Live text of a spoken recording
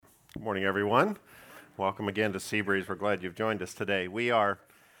Good morning, everyone. Welcome again to Seabreeze. We're glad you've joined us today. We are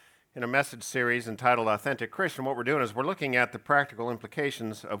in a message series entitled Authentic Christian. What we're doing is we're looking at the practical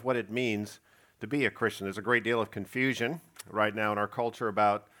implications of what it means to be a Christian. There's a great deal of confusion right now in our culture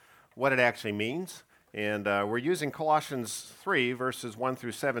about what it actually means. And we're using Colossians 3, verses 1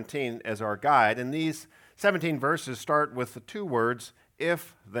 through 17 as our guide. And these 17 verses start with the two words,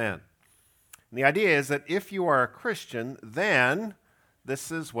 if then. And the idea is that if you are a Christian, then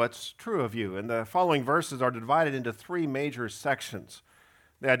this is what's true of you. And the following verses are divided into three major sections.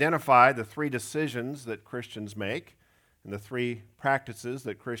 They identify the three decisions that Christians make, and the three practices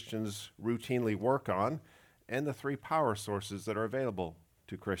that Christians routinely work on, and the three power sources that are available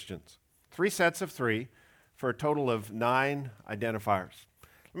to Christians. Three sets of three for a total of 9 identifiers.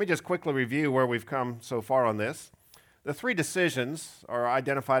 Let me just quickly review where we've come so far on this. The three decisions are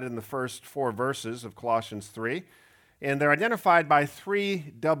identified in the first 4 verses of Colossians 3. And they're identified by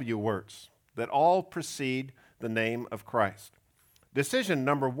 3 W words that all precede the name of Christ. Decision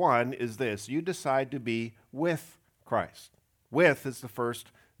number 1 is this: you decide to be with Christ. With is the first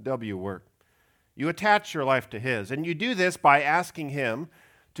W word. You attach your life to His, and you do this by asking Him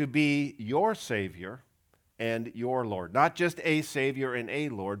to be your Savior and your Lord. Not just a Savior and a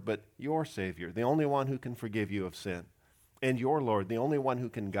Lord, but your Savior, the only one who can forgive you of sin, and your Lord, the only one who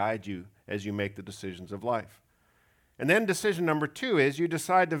can guide you as you make the decisions of life. And then decision number 2 is you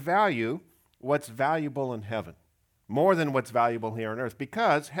decide to value what's valuable in heaven more than what's valuable here on earth,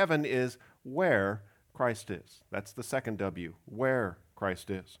 because heaven is where Christ is. That's the second W, where Christ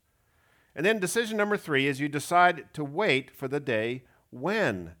is. And then decision number 3 is you decide to wait for the day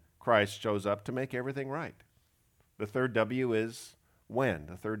when Christ shows up to make everything right. The third W is when.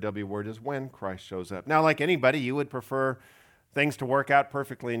 The third W word is when Christ shows up. Now, like anybody, you would prefer things to work out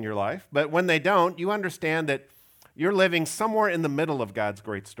perfectly in your life, but when they don't, you understand that you're living somewhere in the middle of God's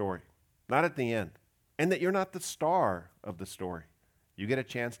great story, not at the end, and that you're not the star of the story. You get a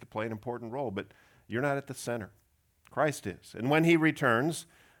chance to play an important role, but you're not at the center. Christ is. And when He returns,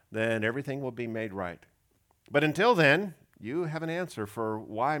 then everything will be made right. But until then, you have an answer for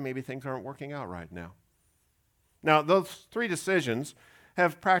why maybe things aren't working out right now. Now, those 3 decisions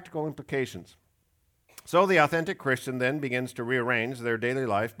have practical implications. So the authentic Christian then begins to rearrange their daily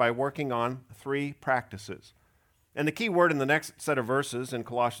life by working on 3 practices. And the key word in the next set of verses in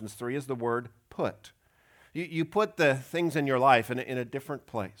Colossians 3 is the word put. You put the things in your life in a different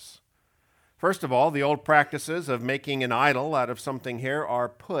place. First of all, the old practices of making an idol out of something here are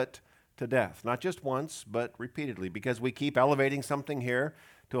put to death. Not just once, but repeatedly, because we keep elevating something here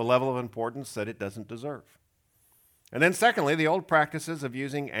to a level of importance that it doesn't deserve. And then secondly, the old practices of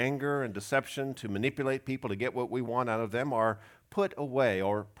using anger and deception to manipulate people to get what we want out of them are put away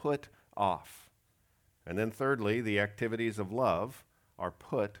or put off. And then thirdly, the activities of love are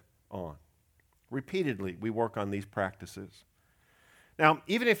put on. Repeatedly, we work on these practices. Now,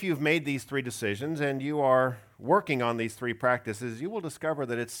 even if you've made these 3 decisions and you are working on these 3 practices, you will discover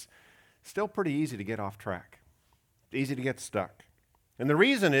that it's still pretty easy to get off track. It's easy to get stuck. And the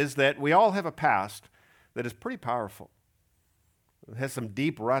reason is that we all have a past that is pretty powerful. It has some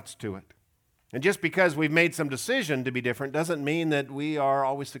deep ruts to it. And just because we've made some decision to be different doesn't mean that we are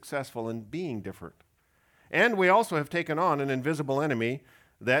always successful in being different. And we also have taken on an invisible enemy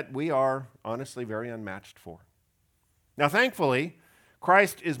that we are honestly very unmatched for. Now, thankfully,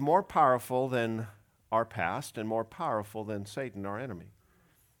 Christ is more powerful than our past and more powerful than Satan, our enemy.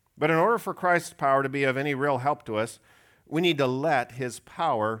 But in order for Christ's power to be of any real help to us, we need to let His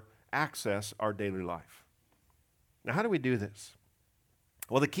power access our daily life. Now, how do we do this?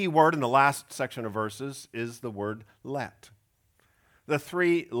 Well, the key word in the last section of verses is the word let. The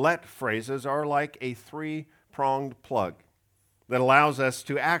 3 let phrases are like a 3-pronged plug that allows us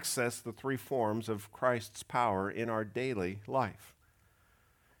to access the 3 forms of Christ's power in our daily life.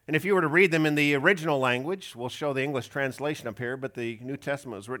 And if you were to read them in the original language, we'll show the English translation up here, but the New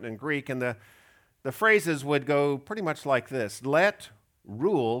Testament was written in Greek, and the phrases would go pretty much like this: let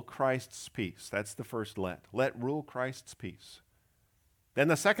rule Christ's peace. That's the first let. Let rule Christ's peace. Then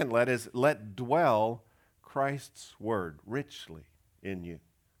the second let is let dwell Christ's word richly in you.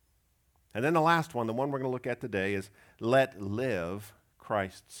 And then the last one, the one we're going to look at today, is let live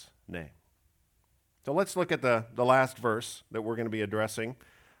Christ's name. So let's look at the last verse that we're going to be addressing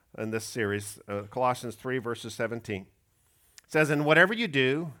in this series, Colossians 3, verses 17. It says, and whatever you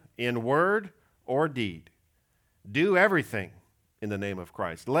do, in word or deed, do everything in the name of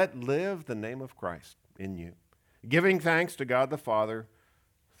Christ. Let live the name of Christ in you, giving thanks to God the Father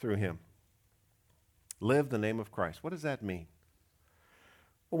through Him. Live the name of Christ. What does that mean?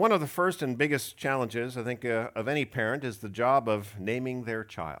 Well, one of the first and biggest challenges, I think, of any parent is the job of naming their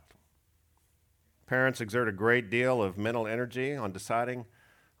child. Parents exert a great deal of mental energy on deciding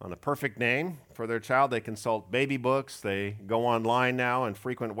on the perfect name for their child. They consult baby books. They go online now and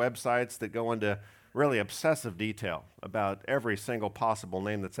frequent websites that go into really obsessive detail about every single possible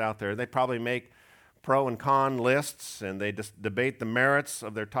name that's out there. They probably make pro and con lists, and they just debate the merits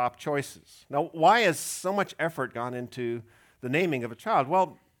of their top choices. Now, why has so much effort gone into the naming of a child?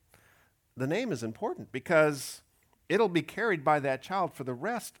 Well, the name is important because it'll be carried by that child for the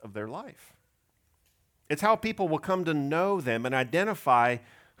rest of their life. It's how people will come to know them and identify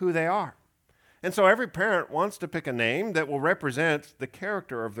who they are. And so every parent wants to pick a name that will represent the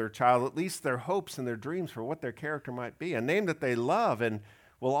character of their child, at least their hopes and their dreams for what their character might be, a name that they love and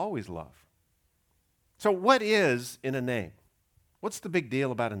will always love. So what is in a name? What's the big deal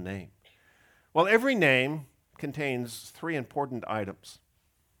about a name? Well, every name contains three important items.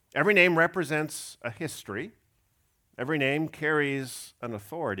 Every name represents a history. Every name carries an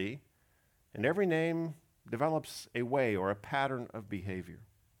authority. And every name develops a way or a pattern of behavior.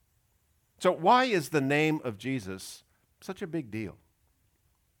 So why is the name of Jesus such a big deal?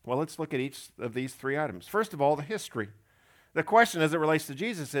 Well, let's look at each of these three items. First of all, the history. The question as it relates to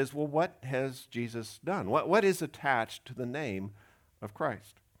Jesus is, well, what has Jesus done? What is attached to the name of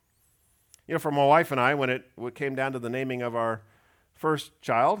Christ? You know, for my wife and I, when it came down to the naming of our first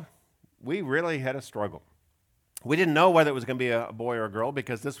child, we really had a struggle. We didn't know whether it was going to be a boy or a girl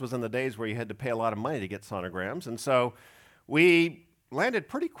because this was in the days where you had to pay a lot of money to get sonograms. And so we landed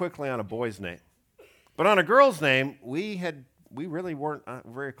pretty quickly on a boy's name. But on a girl's name, we really weren't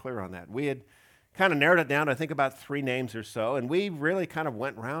very clear on that. We had kind of narrowed it down to, I think, about 3 names or so, and we really kind of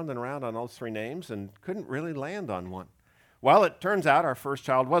went round and round on those 3 names and couldn't really land on one. Well, it turns out our first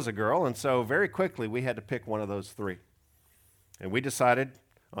child was a girl, and so very quickly we had to pick one of those 3. And we decided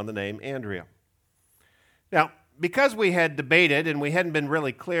on the name Andrea. Now, because we had debated and we hadn't been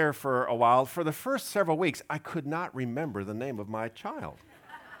really clear for a while, for the first several weeks, I could not remember the name of my child.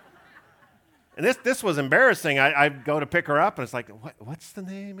 And this was embarrassing. I'd go to pick her up, and it's like, what's the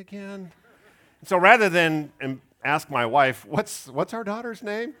name again? So rather than ask my wife, what's our daughter's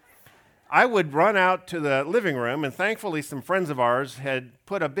name? I would run out to the living room, and thankfully some friends of ours had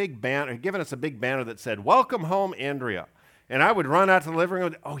put a big banner, given us a big banner that said, "Welcome home, Andrea." And I would run out to the living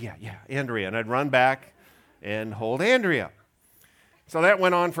room, oh yeah, Andrea. And I'd run back and hold Andrea. So that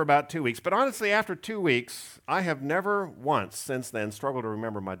went on for about 2 weeks. But honestly, after 2 weeks, I have never once since then struggled to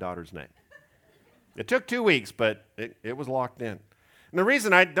remember my daughter's name. It took 2 weeks, but it was locked in. And the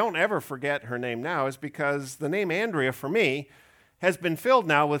reason I don't ever forget her name now is because the name Andrea, for me, has been filled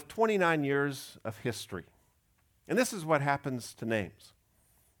now with 29 years of history. And this is what happens to names.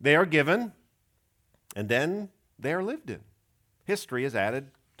 They are given, and then they are lived in. History is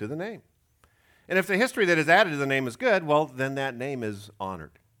added to the name. And if the history that is added to the name is good, well, then that name is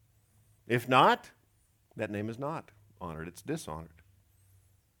honored. If not, that name is not honored. It's dishonored.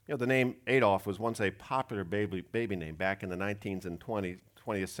 You know, the name Adolf was once a popular baby name back in the 19th and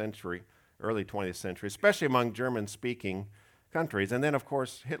 20th century, early 20th century, especially among German-speaking countries. And then, of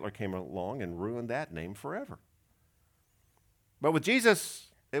course, Hitler came along and ruined that name forever. But with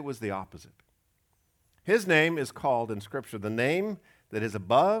Jesus, it was the opposite. His name is called in Scripture the name that is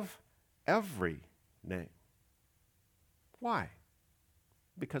above every name. Why?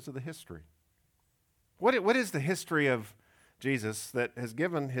 Because of the history. What is the history of Jesus that has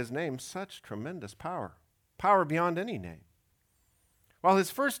given his name such tremendous power? Power beyond any name. While his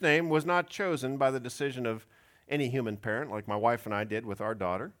first name was not chosen by the decision of any human parent, like my wife and I did with our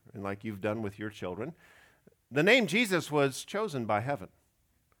daughter, and like you've done with your children, the name Jesus was chosen by heaven.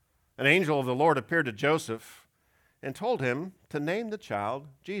 An angel of the Lord appeared to Joseph and told him to name the child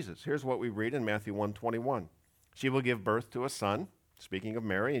Jesus. Here's what we read in Matthew 1:21. She will give birth to a son, speaking of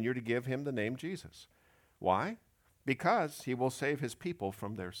Mary, and you're to give him the name Jesus. Why? Because he will save his people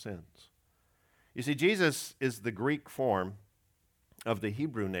from their sins. You see, Jesus is the Greek form of the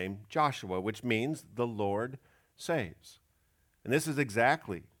Hebrew name Joshua, which means the Lord saves. And this is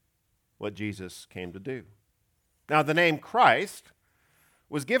exactly what Jesus came to do. Now, the name Christ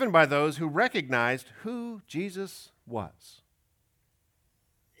was given by those who recognized who Jesus was.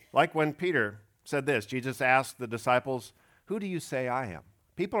 Like when Peter said this, Jesus asked the disciples, "Who do you say I am?"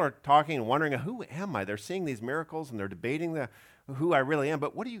 People are talking and wondering, who am I? They're seeing these miracles and they're debating who I really am,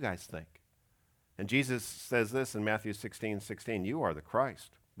 but what do you guys think? And Jesus says this in Matthew 16:16, "You are the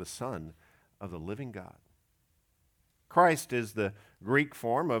Christ, the Son of the living God." Christ is the Greek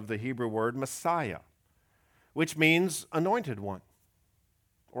form of the Hebrew word Messiah, which means anointed one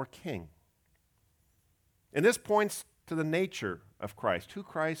or king. And this points to the nature of Christ, who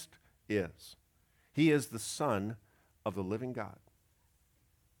Christ is. He is the Son of the living God.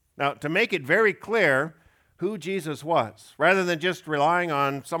 Now, to make it very clear who Jesus was, rather than just relying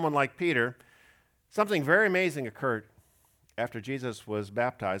on someone like Peter, something very amazing occurred after Jesus was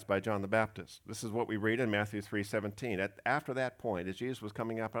baptized by John the Baptist. This is what we read in Matthew 3:17. After that point, as Jesus was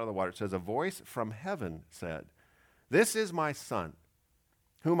coming up out of the water, it says, "A voice from heaven said, 'This is my Son,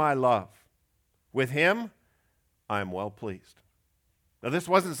 whom I love. With him I am well pleased.'" Now, this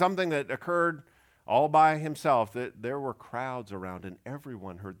wasn't something that occurred all by himself. There were crowds around, and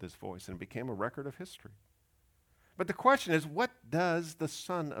everyone heard this voice, and it became a record of history. But the question is, what does the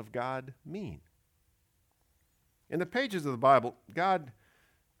Son of God mean? In the pages of the Bible, God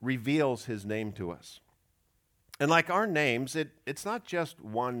reveals his name to us. And like our names, it's not just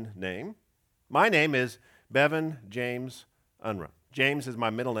one name. My name is Bevan James Unruh. James is my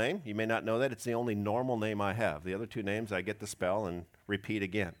middle name. You may not know that. It's the only normal name I have. The other two names I get to spell and repeat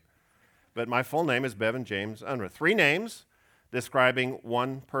again. But my full name is Bevan James Unruh. 3 names describing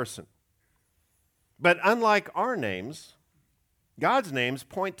one person. But unlike our names, God's names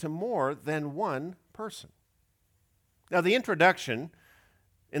point to more than one person. Now, the introduction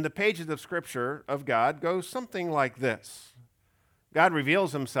in the pages of Scripture of God goes something like this. God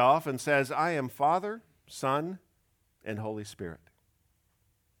reveals himself and says, "I am Father, Son, and Holy Spirit."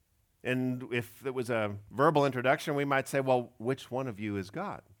 And if it was a verbal introduction, we might say, well, which one of you is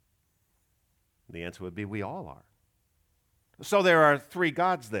God? The answer would be, we all are. So there are 3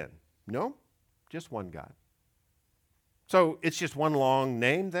 gods then? No, just one God. So it's just one long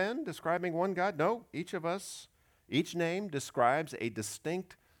name then, describing one God? No, each name describes a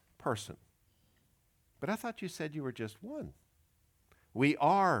distinct person. But I thought you said you were just one. We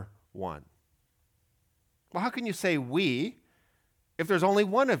are one. Well, how can you say we if there's only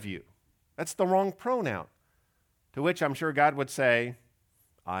one of you? That's the wrong pronoun. To which I'm sure God would say,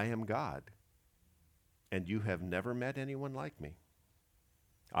 "I am God, and you have never met anyone like me.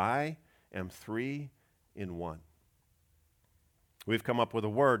 I am 3 in 1. We've come up with a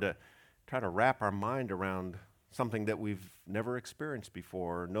word to try to wrap our mind around something that we've never experienced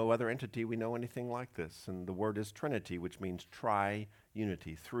before. No other entity we know anything like this. And the word is Trinity, which means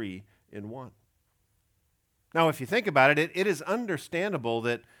tri-unity, 3 in 1. Now, if you think about it, it is understandable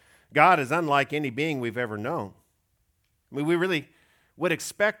that God is unlike any being we've ever known. I mean, we really would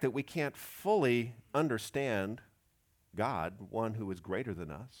expect that we can't fully understand God, one who is greater than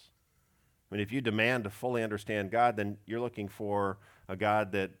us. I mean, if you demand to fully understand God, then you're looking for a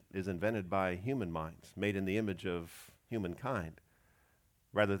God that is invented by human minds, made in the image of humankind,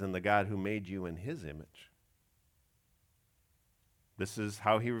 rather than the God who made you in his image. This is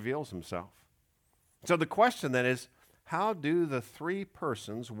how he reveals himself. So the question then is, how do the 3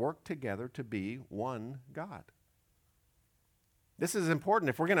 persons work together to be one God? This is important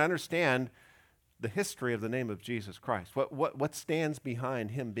if we're going to understand the history of the name of Jesus Christ. What stands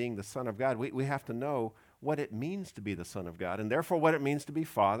behind him being the Son of God? We have to know what it means to be the Son of God, and therefore what it means to be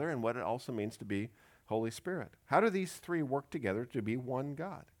Father, and what it also means to be Holy Spirit. How do these 3 work together to be one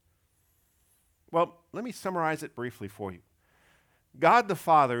God? Well, let me summarize it briefly for you. God the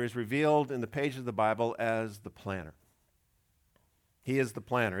Father is revealed in the pages of the Bible as the planner. He is the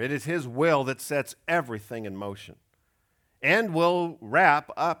planner. It is his will that sets everything in motion and will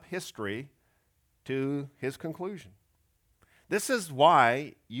wrap up history to his conclusion. This is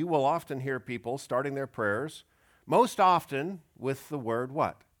why you will often hear people starting their prayers, most often with the word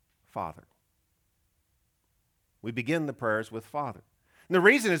what? Father. We begin the prayers with Father. And the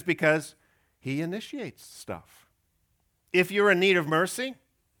reason is because he initiates stuff. If you're in need of mercy,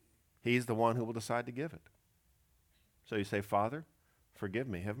 he's the one who will decide to give it. So you say, "Father, forgive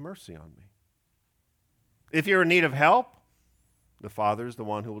me, have mercy on me." If you're in need of help, the Father is the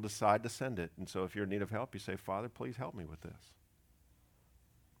one who will decide to send it. And so if you're in need of help, you say, "Father, please help me with this."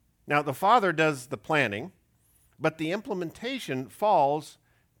 Now, the Father does the planning, but the implementation falls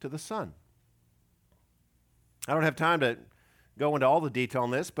to the Son. I don't have time to go into all the detail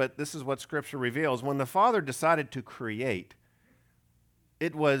on this, but this is what Scripture reveals. When the Father decided to create,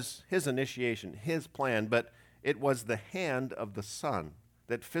 it was his initiation, his plan, but it was the hand of the Son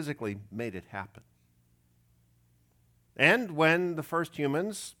that physically made it happen. And when the first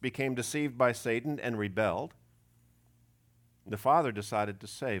humans became deceived by Satan and rebelled, the Father decided to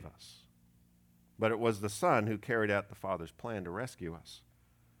save us. But it was the Son who carried out the Father's plan to rescue us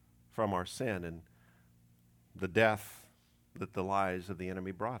from our sin and the death that the lies of the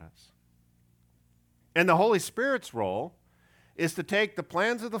enemy brought us. And the Holy Spirit's role is to take the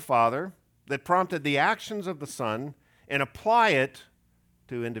plans of the Father that prompted the actions of the Son and apply it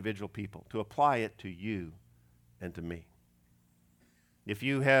to individual people, to apply it to you and to me. If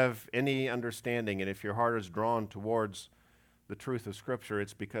you have any understanding and if your heart is drawn towards the truth of Scripture,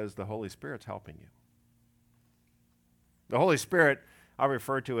 it's because the Holy Spirit's helping you. The Holy Spirit I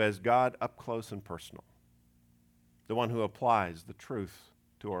refer to as God up close and personal, the one who applies the truth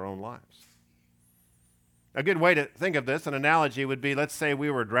to our own lives. A good way to think of this, an analogy would be, let's say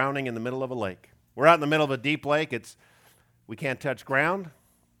we were drowning in the middle of a lake. We're out in the middle of a deep lake. We can't touch ground.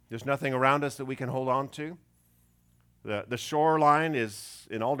 There's nothing around us that we can hold on to. The shoreline is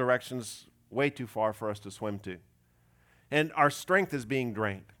in all directions way too far for us to swim to. And our strength is being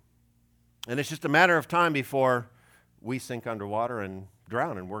drained. And it's just a matter of time before we sink underwater and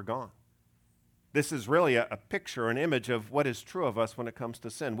drown and we're gone. This is really a picture, an image of what is true of us when it comes to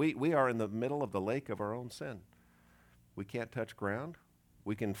sin. We are in the middle of the lake of our own sin. We can't touch ground.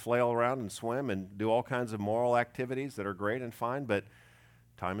 We can flail around and swim and do all kinds of moral activities that are great and fine, but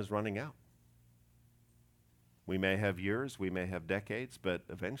time is running out. We may have years, we may have decades, but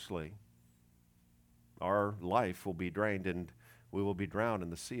eventually our life will be drained and we will be drowned in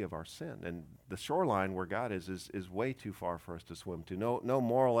the sea of our sin. And the shoreline where God is way too far for us to swim to. No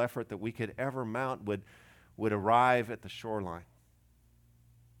moral effort that we could ever mount would arrive at the shoreline.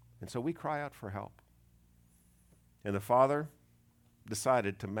 And so we cry out for help. And the Father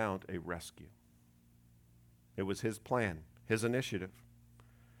decided to mount a rescue. It was his plan, his initiative.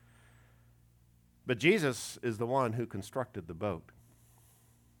 But Jesus is the one who constructed the boat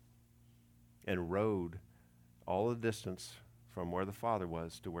and rowed all the distance from where the Father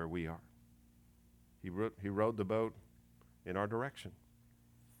was to where we are. He rowed the boat in our direction.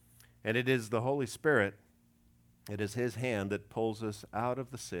 And it is the Holy Spirit, it is his hand that pulls us out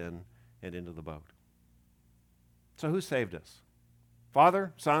of the sin and into the boat. So who saved us?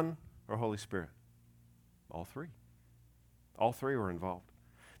 Father, Son, or Holy Spirit? All three. All three were involved.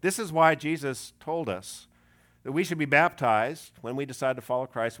 This is why Jesus told us that we should be baptized when we decide to follow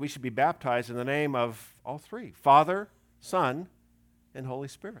Christ. We should be baptized in the name of all three, Father, Son, and Holy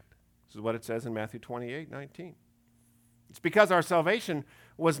Spirit. This is what it says in Matthew 28:19. It's because our salvation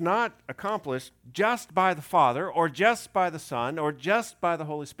was not accomplished just by the Father or just by the Son or just by the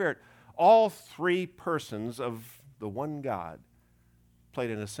Holy Spirit. All three persons of the one God played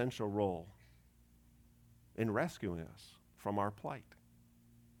an essential role in rescuing us from our plight.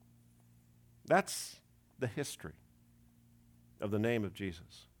 That's the history of the name of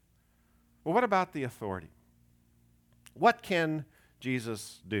Jesus. Well, what about the authority? What can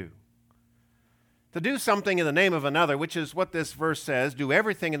Jesus do? To do something in the name of another, which is what this verse says, do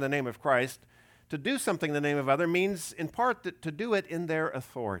everything in the name of Christ. To do something in the name of other means, in part, to do it in their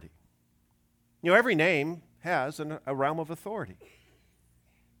authority. You know, every name has a realm of authority.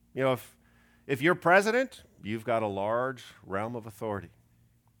 You know, if you're president, you've got a large realm of authority.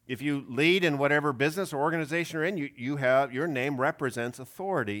 If you lead in whatever business or organization you're in, you have your name represents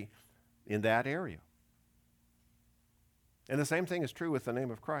authority in that area. And the same thing is true with the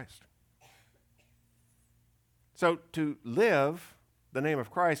name of Christ. So to live the name of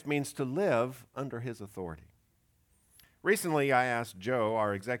Christ means to live under his authority. Recently, I asked Joe,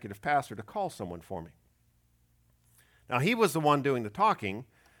 our executive pastor, to call someone for me. Now, he was the one doing the talking,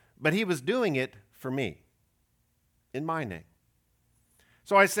 but he was doing it for me, in my name.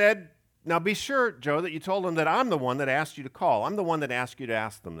 So I said, now be sure, Joe, that you told him that I'm the one that asked you to call. I'm the one that asked you to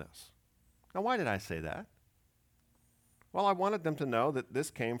ask them this. Now, why did I say that? Well, I wanted them to know that this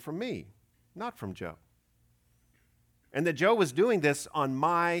came from me, not from Joe. And that Joe was doing this on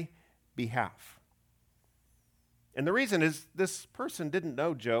my behalf. And the reason is this person didn't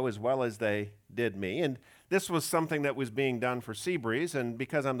know Joe as well as they did me. And this was something that was being done for Seabreeze. And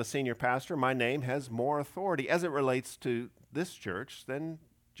because I'm the senior pastor, my name has more authority as it relates to this church than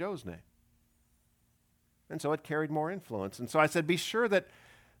Joe's name. And so it carried more influence. And so I said, be sure that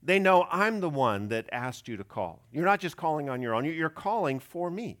they know I'm the one that asked you to call. You're not just calling on your own. You're calling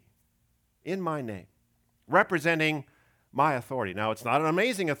for me in my name, representing my authority. Now, it's not an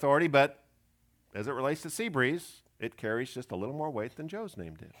amazing authority, but as it relates to Seabreeze, it carries just a little more weight than Joe's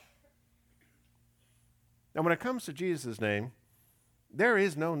name did. Now, when it comes to Jesus' name, there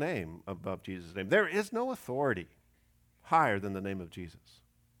is no name above Jesus' name. There is no authority higher than the name of Jesus.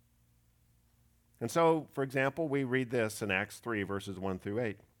 And so, for example, we read this in Acts 3, verses 1 through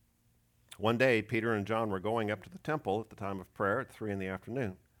 8. One day, Peter and John were going up to the temple at the time of prayer at 3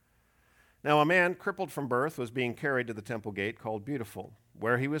 p.m. Now, a man crippled from birth was being carried to the temple gate called Beautiful,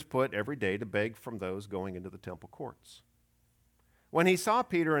 where he was put every day to beg from those going into the temple courts. When he saw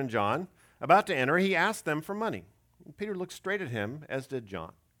Peter and John about to enter, he asked them for money. Peter looked straight at him, as did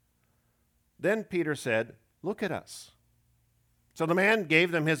John. Then Peter said, "Look at us." So the man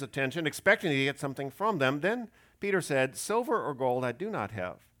gave them his attention, expecting to get something from them. Then Peter said, "Silver or gold I do not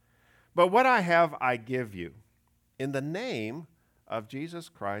have, but what I have I give you. In the name of Jesus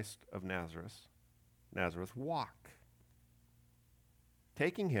Christ of Nazareth, walk.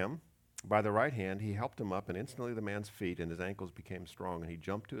 Taking him by the right hand, he helped him up, and instantly the man's feet and his ankles became strong, and he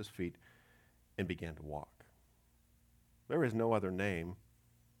jumped to his feet and began to walk. There is no other name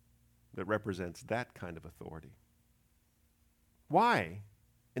that represents that kind of authority. Why,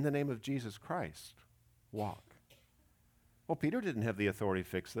 in the name of Jesus Christ, walk? Well, Peter didn't have the authority to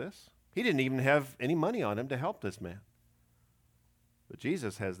fix this. He didn't even have any money on him to help this man. But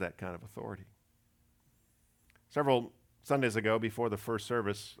Jesus has that kind of authority. Several Sundays ago, before the first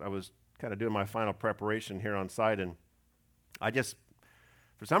service, I was kind of doing my final preparation here on site, and I just,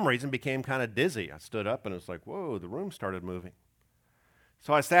 for some reason, became kind of dizzy. I stood up, and it was like, whoa, the room started moving.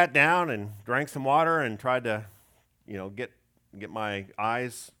 So I sat down and drank some water and tried to, get my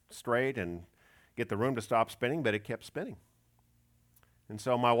eyes straight and get the room to stop spinning, but it kept spinning. And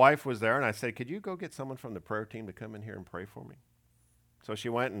so my wife was there, and I said, could you go get someone from the prayer team to come in here and pray for me? So she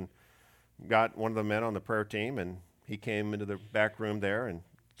went and got one of the men on the prayer team, and he came into the back room there and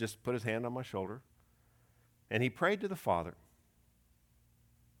just put his hand on my shoulder. And he prayed to the Father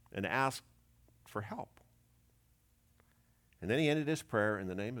and asked for help. And then he ended his prayer in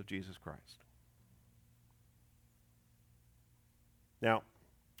the name of Jesus Christ. Now,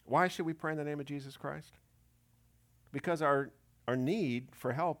 why should we pray in the name of Jesus Christ? Because our need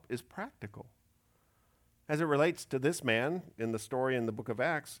for help is practical. As it relates to this man in the story in the book of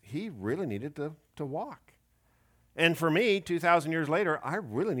Acts, he really needed to walk. And for me, 2,000 years later, I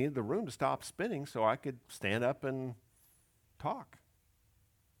really needed the room to stop spinning so I could stand up and talk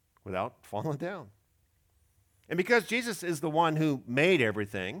without falling down. And because Jesus is the one who made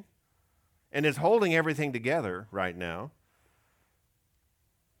everything and is holding everything together right now,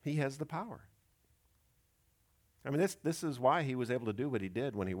 he has the power. I mean, this is why he was able to do what he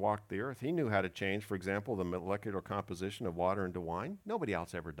did when he walked the earth. He knew how to change, for example, the molecular composition of water into wine. Nobody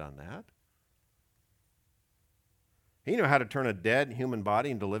else ever done that. He knew how to turn a dead human body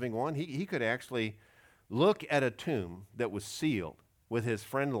into a living one. He could actually look at a tomb that was sealed with his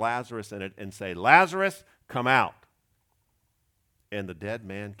friend Lazarus in it and say, Lazarus, come out. And the dead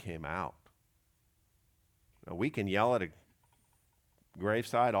man came out. Now, we can yell at a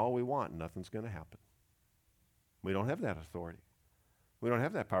graveside all we want, and nothing's going to happen. We don't have that authority. We don't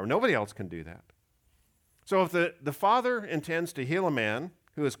have that power. Nobody else can do that. So if the Father intends to heal a man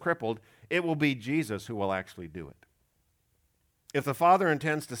who is crippled, it will be Jesus who will actually do it. If the Father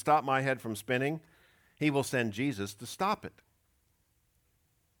intends to stop my head from spinning, he will send Jesus to stop it.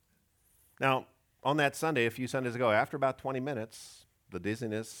 Now, on that Sunday, a few Sundays ago, after about 20 minutes, the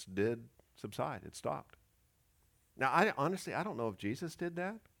dizziness did subside. It stopped. Now, I don't know if Jesus did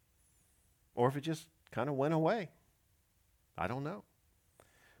that or if it just kind of went away. I don't know.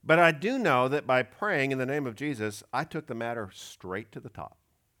 But I do know that by praying in the name of Jesus, I took the matter straight to the top.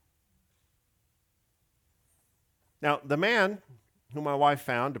 Now, the man who my wife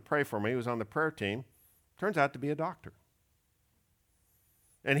found to pray for me, who was on the prayer team, turns out to be a doctor.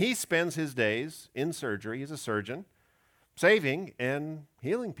 And he spends his days in surgery, he's a surgeon, saving and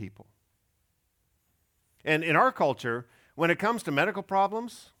healing people. And in our culture, when it comes to medical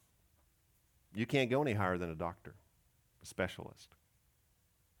problems, you can't go any higher than a doctor, a specialist.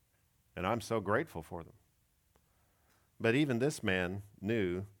 And I'm so grateful for them. But even this man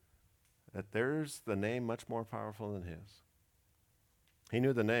knew that there's the name much more powerful than his. He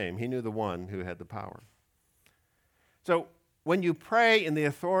knew the name. He knew the one who had the power. So when you pray in the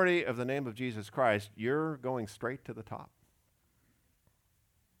authority of the name of Jesus Christ, you're going straight to the top.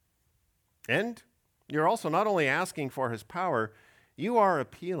 And you're also not only asking for his power, you are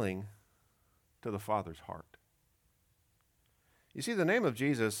appealing to the Father's heart. You see, the name of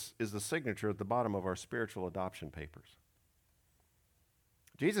Jesus is the signature at the bottom of our spiritual adoption papers.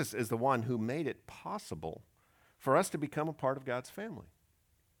 Jesus is the one who made it possible for us to become a part of God's family.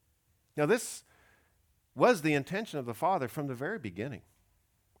 Now, this was the intention of the Father from the very beginning,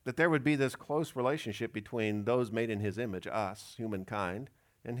 that there would be this close relationship between those made in his image, us, humankind,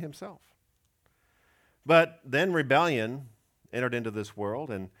 and himself. But then rebellion entered into this world,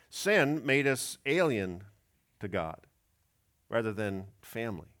 and sin made us alien to God rather than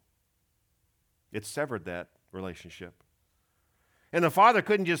family. It severed that relationship. And the Father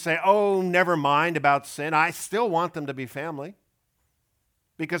couldn't just say, oh, never mind about sin. I still want them to be family.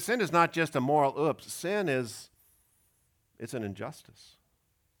 Because sin is not just a moral oops. Sin it's an injustice.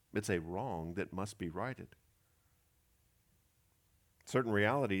 It's a wrong that must be righted. Certain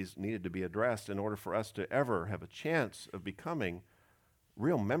realities needed to be addressed in order for us to ever have a chance of becoming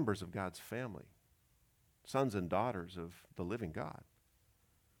real members of God's family, sons and daughters of the living God.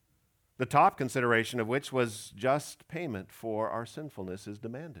 the top consideration of which was just payment for our sinfulness is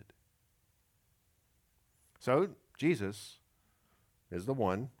demanded. So Jesus is the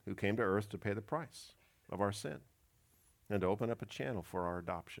one who came to earth to pay the price of our sin and to open up a channel for our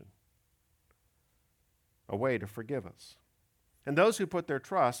adoption, a way to forgive us. And those who put their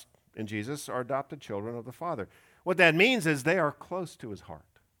trust in Jesus are adopted children of the Father. What that means is they are close to his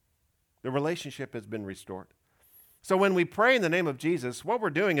heart. The relationship has been restored. So when we pray in the name of Jesus, what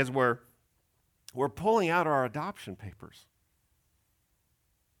we're doing is we're pulling out our adoption papers.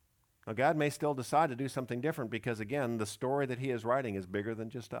 Now, God may still decide to do something different because, again, the story that he is writing is bigger than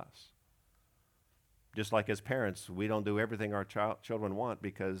just us. Just like as parents, we don't do everything our children want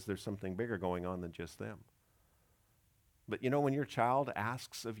because there's something bigger going on than just them. But you know, when your child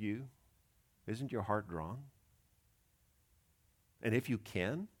asks of you, isn't your heart drawn? And if you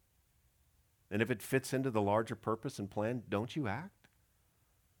can, and if it fits into the larger purpose and plan, don't you act?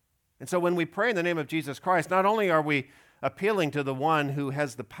 And so when we pray in the name of Jesus Christ, not only are we appealing to the one who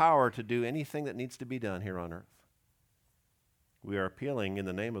has the power to do anything that needs to be done here on earth, we are appealing in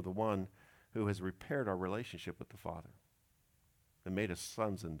the name of the one who has repaired our relationship with the Father and made us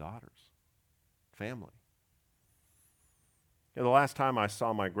sons and daughters, family. You know, the last time I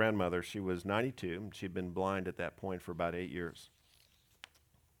saw my grandmother, she was 92, and she'd been blind at that point for about 8 years.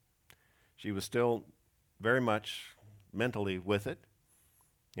 She was still very much mentally with it,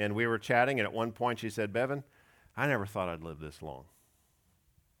 and we were chatting, and at one point she said, "Bevan, I never thought I'd live this long.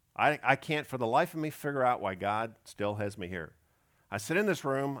 I can't for the life of me figure out why God still has me here. I sit in this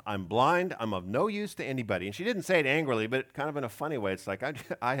room, I'm blind, I'm of no use to anybody." And she didn't say it angrily, but kind of in a funny way. It's like,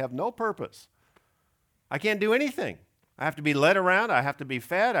 I have no purpose. I can't do anything. I have to be led around. I have to be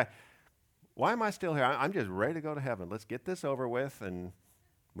fed. Why am I still here? I'm just ready to go to heaven. Let's get this over with and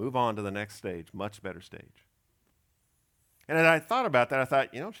move on to the next stage, much better stage. And as I thought about that, I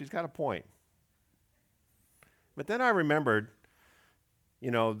thought, you know, she's got a point. But then I remembered, you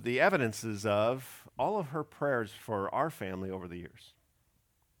know, the evidences of all of her prayers for our family over the years.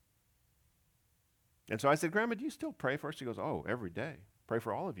 And so I said, "Grandma, do you still pray for us?" She goes, "Oh, every day. Pray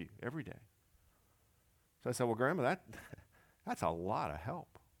for all of you every day." So I said, "Well, Grandma, that's a lot of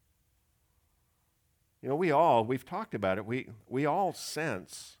help." You know, we've talked about it. We all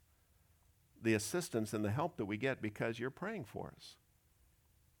sense the assistance and the help that we get because you're praying for us.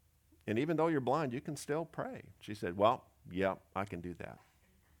 And even though you're blind, you can still pray. She said, "Well, yeah, I can do that."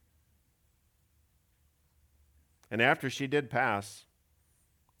 And after she did pass,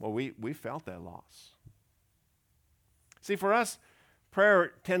 well, we felt that loss. See, for us, prayer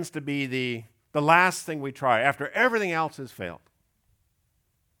tends to be the last thing we try after everything else has failed.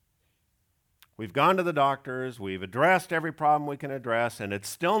 We've gone to the doctors, we've addressed every problem we can address, and it's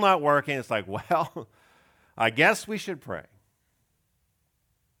still not working. It's like, well, I guess we should pray.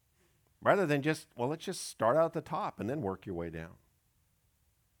 Rather than let's just start out at the top and then work your way down.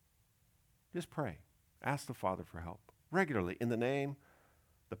 Just pray. Ask the Father for help regularly in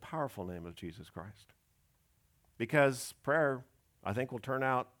the powerful name of Jesus Christ. Because prayer, I think, will turn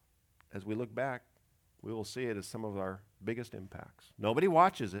out, as we look back, we will see it as some of our biggest impacts. Nobody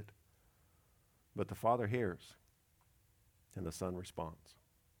watches it, but the Father hears, and the Son responds.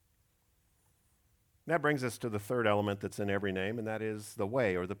 That brings us to the third element that's in every name, and that is the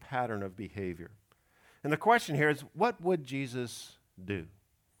way or the pattern of behavior. And the question here is, what would Jesus do?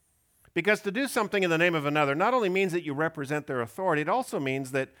 Because to do something in the name of another not only means that you represent their authority, it also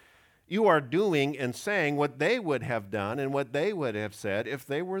means that you are doing and saying what they would have done and what they would have said if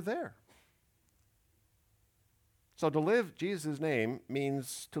they were there. So to live Jesus' name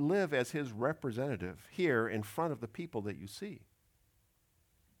means to live as his representative here in front of the people that you see.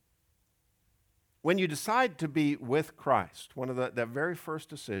 When you decide to be with Christ, that very first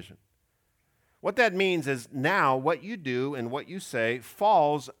decision, what that means is now what you do and what you say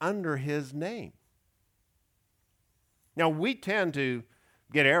falls under his name. Now, we tend to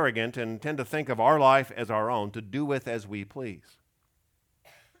get arrogant and tend to think of our life as our own, to do with as we please.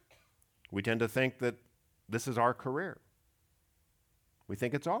 We tend to think that this is our career. We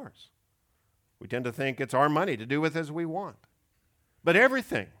think it's ours. We tend to think it's our money to do with as we want. But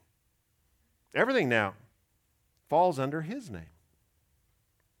everything now falls under his name.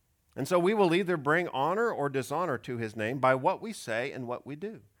 And so we will either bring honor or dishonor to his name by what we say and what we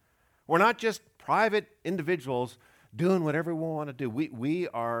do. We're not just private individuals doing whatever we want to do. We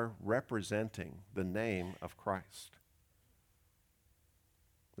are representing the name of Christ.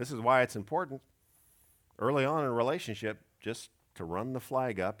 This is why it's important early on in a relationship just to run the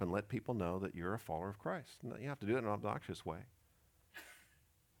flag up and let people know that you're a follower of Christ. You have to do it in an obnoxious way.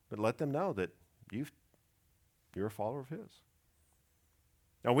 But let them know that you're a follower of his.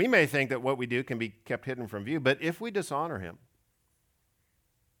 Now, we may think that what we do can be kept hidden from view, but if we dishonor him,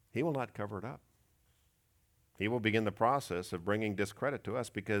 he will not cover it up. He will begin the process of bringing discredit to us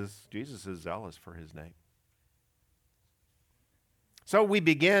because Jesus is zealous for his name. So we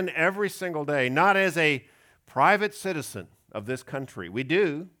begin every single day, not as a private citizen of this country. We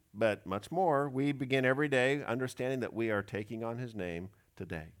do, but much more, we begin every day understanding that we are taking on his name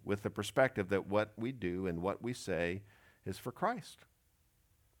today with the perspective that what we do and what we say is for Christ,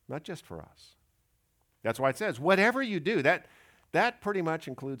 not just for us. That's why it says, whatever you do, that pretty much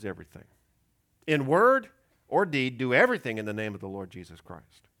includes everything. In word or deed, do everything in the name of the Lord Jesus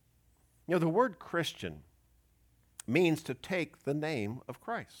Christ. You know, the word Christian means to take the name of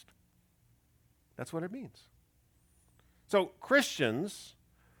Christ. That's what it means. So Christians,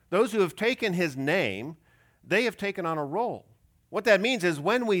 those who have taken his name, they have taken on a role. What that means is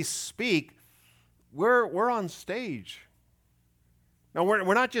when we speak, we're on stage. Now,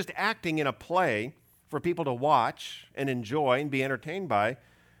 we're not just acting in a play for people to watch and enjoy and be entertained by.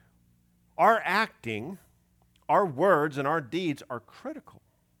 Our acting, our words, and our deeds are critical.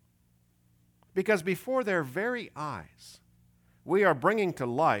 Because before their very eyes, we are bringing to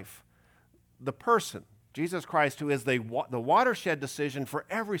life the person, Jesus Christ, who is the watershed decision for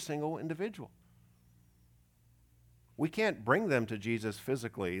every single individual. We can't bring them to Jesus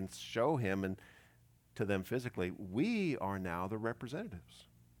physically and show him and to them physically. We are now the representatives.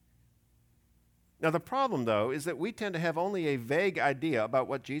 Now, the problem, though, is that we tend to have only a vague idea about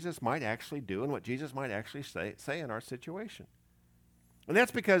what Jesus might actually do and what Jesus might actually say in our situation. And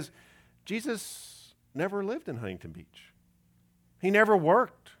that's because Jesus never lived in Huntington Beach. He never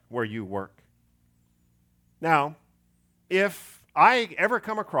worked where you work. Now, if I ever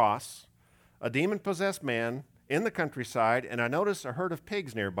come across a demon-possessed man in the countryside and I notice a herd of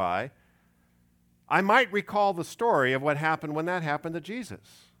pigs nearby, I might recall the story of what happened when that happened to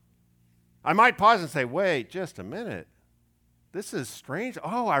Jesus. I might pause and say, wait, just a minute. This is strange.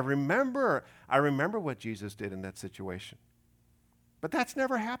 Oh, I remember what Jesus did in that situation. But that's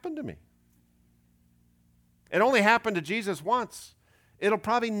never happened to me. It only happened to Jesus once. It'll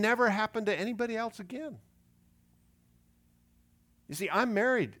probably never happen to anybody else again. You see, I'm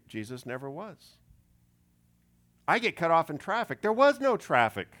married. Jesus never was. I get cut off in traffic. There was no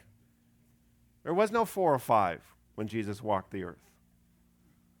traffic. There was no 405 when Jesus walked the earth.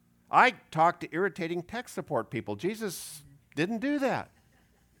 I talked to irritating tech support people. Jesus didn't do that.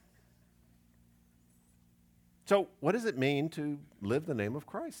 So what does it mean to live the name of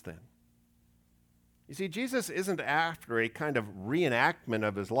Christ then? You see, Jesus isn't after a kind of reenactment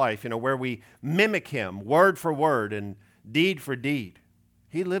of his life, where we mimic him word for word and deed for deed.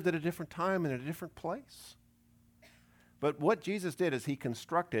 He lived at a different time and at a different place. But what Jesus did is he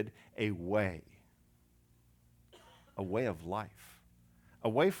constructed a way of life, a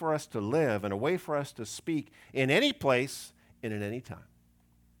way for us to live and a way for us to speak in any place and at any time.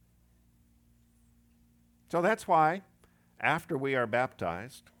 So that's why after we are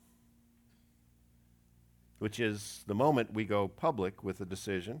baptized, which is the moment we go public with a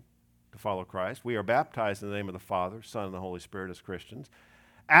decision to follow Christ, we are baptized in the name of the Father, Son, and the Holy Spirit as Christians.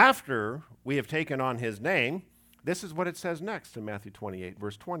 After we have taken on his name, this is what it says next in Matthew 28,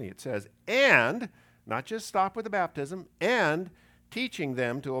 verse 20. It says, and, not just stop with the baptism, and teaching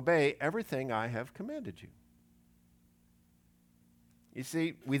them to obey everything I have commanded you. You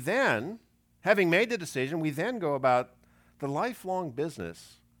see, we then, having made the decision, we then go about the lifelong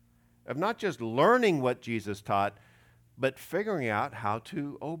business of not just learning what Jesus taught, but figuring out how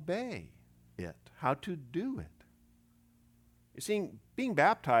to obey it, how to do it. You see, being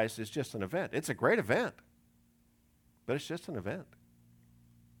baptized is just an event. It's a great event, but it's just an event.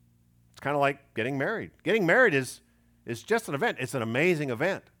 It's kind of like getting married. Getting married is just an event. It's an amazing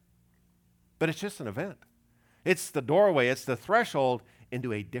event, but it's just an event. It's the doorway, it's the threshold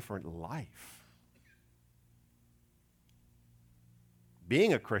into a different life.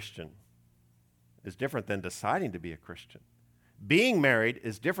 Being a Christian is different than deciding to be a Christian. Being married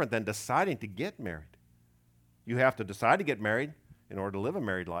is different than deciding to get married. You have to decide to get married in order to live a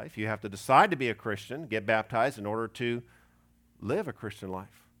married life. You have to decide to be a Christian, get baptized in order to live a Christian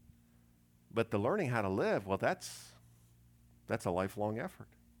life. But the learning how to live, well, that's a lifelong effort.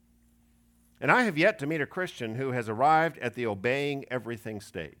 And I have yet to meet a Christian who has arrived at the obeying everything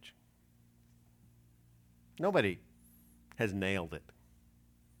stage. Nobody has nailed it.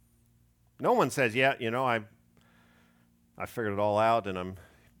 No one says, yeah, I figured it all out and I'm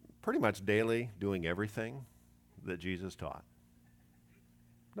pretty much daily doing everything that Jesus taught.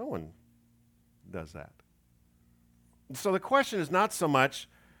 No one does that. So the question is not so much,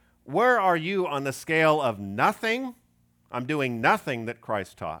 where are you on the scale of nothing I'm doing nothing that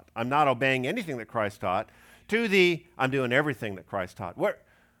Christ taught, I'm not obeying anything that Christ taught, to the I'm doing everything that Christ taught. Where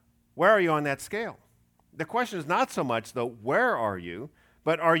are you on that scale? The question is not so much, though, where are you,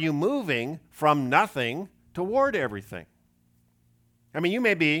 but are you moving from nothing toward everything? I mean, you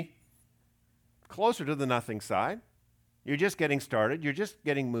may be closer to the nothing side. You're just getting started. You're just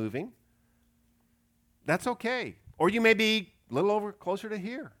getting moving. That's okay. Or you may be a little over closer to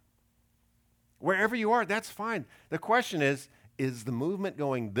here. Wherever you are, that's fine. The question is the movement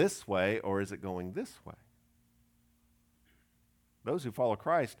going this way or is it going this way? Those who follow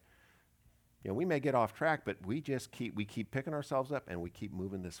Christ, we may get off track, but we keep picking ourselves up and we keep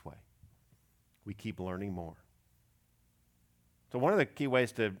moving this way. We keep learning more. So one of the key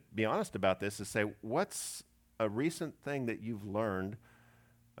ways to be honest about this is say, what's a recent thing that you've learned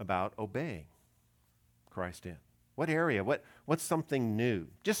about obeying Christ in? What area? What's something new?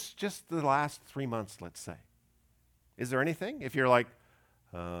 Just the last 3 months, let's say. Is there anything? If you're like,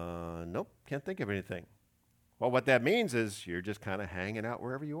 nope, can't think of anything. Well, what that means is you're just kind of hanging out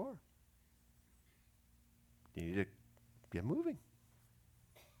wherever you are. You need to get moving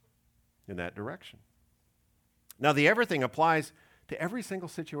in that direction. Now, the everything applies to every single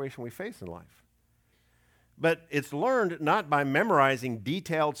situation we face in life. But it's learned not by memorizing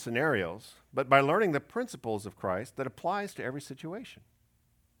detailed scenarios, but by learning the principles of Christ that applies to every situation.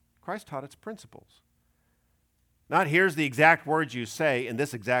 Christ taught its principles. Not here's the exact words you say in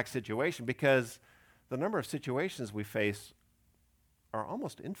this exact situation, because the number of situations we face are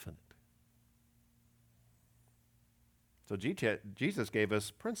almost infinite. So Jesus gave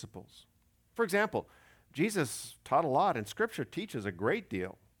us principles. For example, Jesus taught a lot, and Scripture teaches a great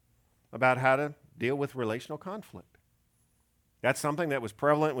deal about how to deal with relational conflict. That's something that was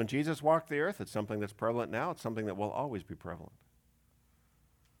prevalent when Jesus walked the earth. It's something that's prevalent now. It's something that will always be prevalent.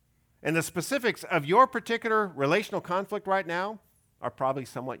 And the specifics of your particular relational conflict right now are probably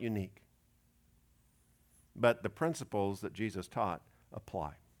somewhat unique. But the principles that Jesus taught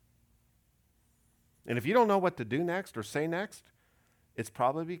apply. And if you don't know what to do next or say next, it's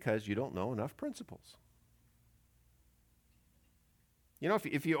probably because you don't know enough principles.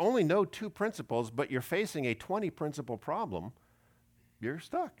 If you only know 2 principles, but you're facing a 20-principle problem, you're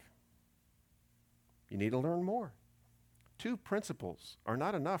stuck. You need to learn more. 2 principles are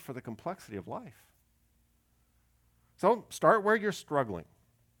not enough for the complexity of life. So start where you're struggling.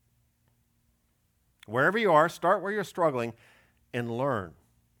 Wherever you are, start where you're struggling and learn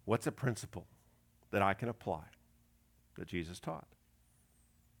what's a principle that I can apply that Jesus taught.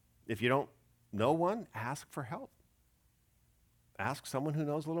 If you don't know one, ask for help. Ask someone who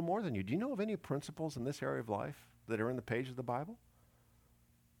knows a little more than you. Do you know of any principles in this area of life that are in the page of the Bible?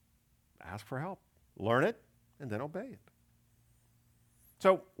 Ask for help. Learn it, and then obey it.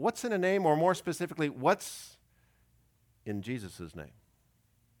 So what's in a name, or more specifically, what's in Jesus' name?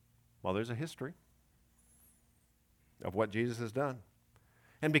 Well, there's a history of what Jesus has done.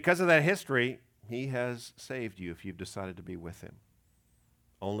 And because of that history, he has saved you if you've decided to be with him.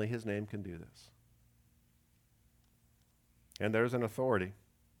 Only his name can do this. And there's an authority.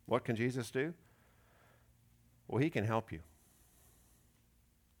 What can Jesus do? Well, he can help you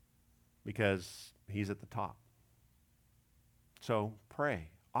because he's at the top. So pray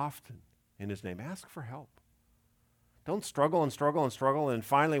often in his name. Ask for help. Don't struggle and struggle and struggle, and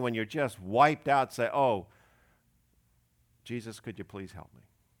finally when you're just wiped out, say, oh, Jesus, could you please help me?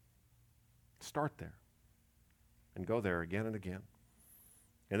 Start there and go there again and again.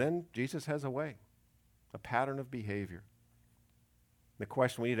 And then Jesus has a way, a pattern of behavior. The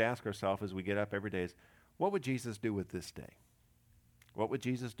question we need to ask ourselves as we get up every day is, what would Jesus do with this day? What would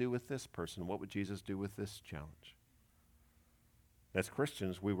Jesus do with this person? What would Jesus do with this challenge? As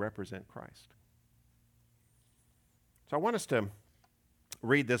Christians, we represent Christ. So I want us to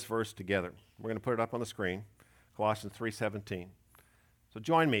read this verse together. We're going to put it up on the screen, Colossians 3:17. So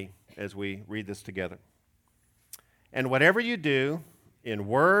join me as we read this together. And whatever you do, in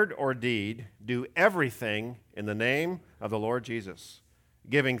word or deed, do everything in the name of the Lord Jesus,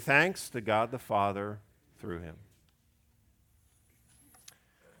 giving thanks to God the Father through him.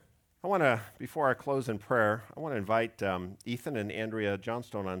 Before I close in prayer, I want to invite Ethan and Andrea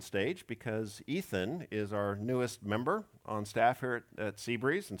Johnstone on stage, because Ethan is our newest member on staff here at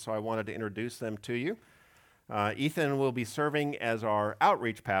Seabreeze, and so I wanted to introduce them to you. Ethan will be serving as our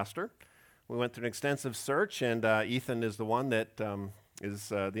outreach pastor. We went through an extensive search, and Ethan is the one that is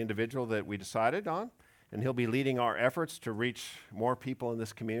the individual that we decided on, and he'll be leading our efforts to reach more people in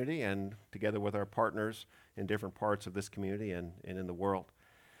this community and together with our partners in different parts of this community and in the world.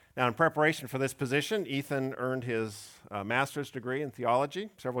 Now, in preparation for this position, Ethan earned his master's degree in theology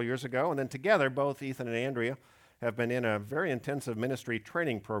several years ago, and then together, both Ethan and Andrea have been in a very intensive ministry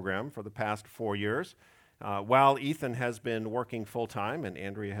training program for the past 4 years. While Ethan has been working full-time and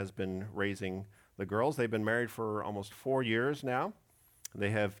Andrea has been raising the girls, they've been married for almost 4 years now. They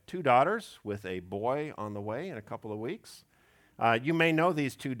have 2 daughters with a boy on the way in a couple of weeks. You may know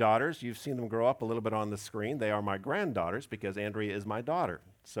these 2 daughters. You've seen them grow up a little bit on the screen. They are my granddaughters because Andrea is my daughter.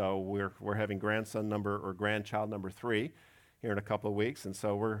 So we're having grandchild number 3 here in a couple of weeks. And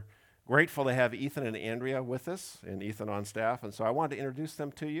so we're grateful to have Ethan and Andrea with us and Ethan on staff. And so I wanted to introduce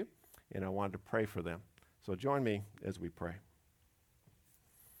them to you and I wanted to pray for them. So join me as we pray.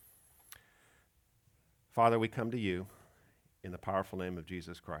 Father, we come to you in the powerful name of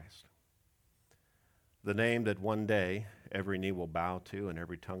Jesus Christ, the name that one day every knee will bow to and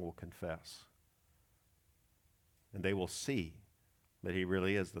every tongue will confess. And they will see that he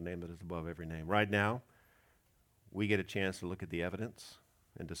really is the name that is above every name. Right now, we get a chance to look at the evidence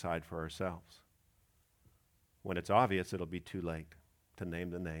and decide for ourselves. When it's obvious, it'll be too late to name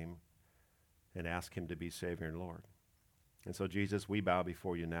the name and ask him to be Savior and Lord. And so, Jesus, we bow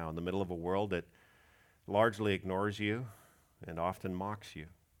before you now in the middle of a world that largely ignores you and often mocks you.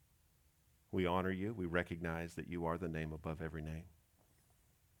 We honor you. We recognize that you are the name above every name.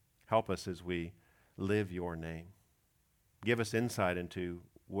 Help us as we live your name. Give us insight into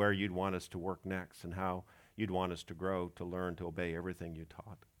where you'd want us to work next and how you'd want us to grow, to learn, to obey everything you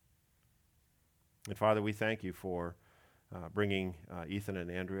taught. And Father, we thank you for bringing Ethan and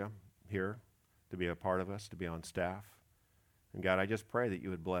Andrea here to be a part of us, to be on staff. And God, I just pray that you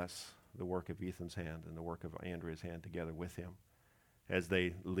would bless the work of Ethan's hand and the work of Andrea's hand together with him as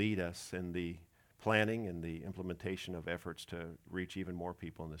they lead us in the planning and the implementation of efforts to reach even more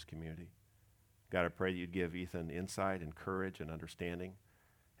people in this community. God, I pray that you'd give Ethan insight and courage and understanding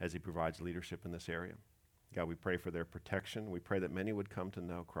as he provides leadership in this area. God, we pray for their protection. We pray that many would come to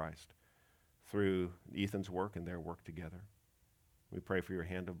know Christ through Ethan's work and their work together. We pray for your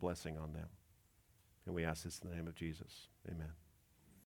hand of blessing on them. And we ask this in the name of Jesus. Amen.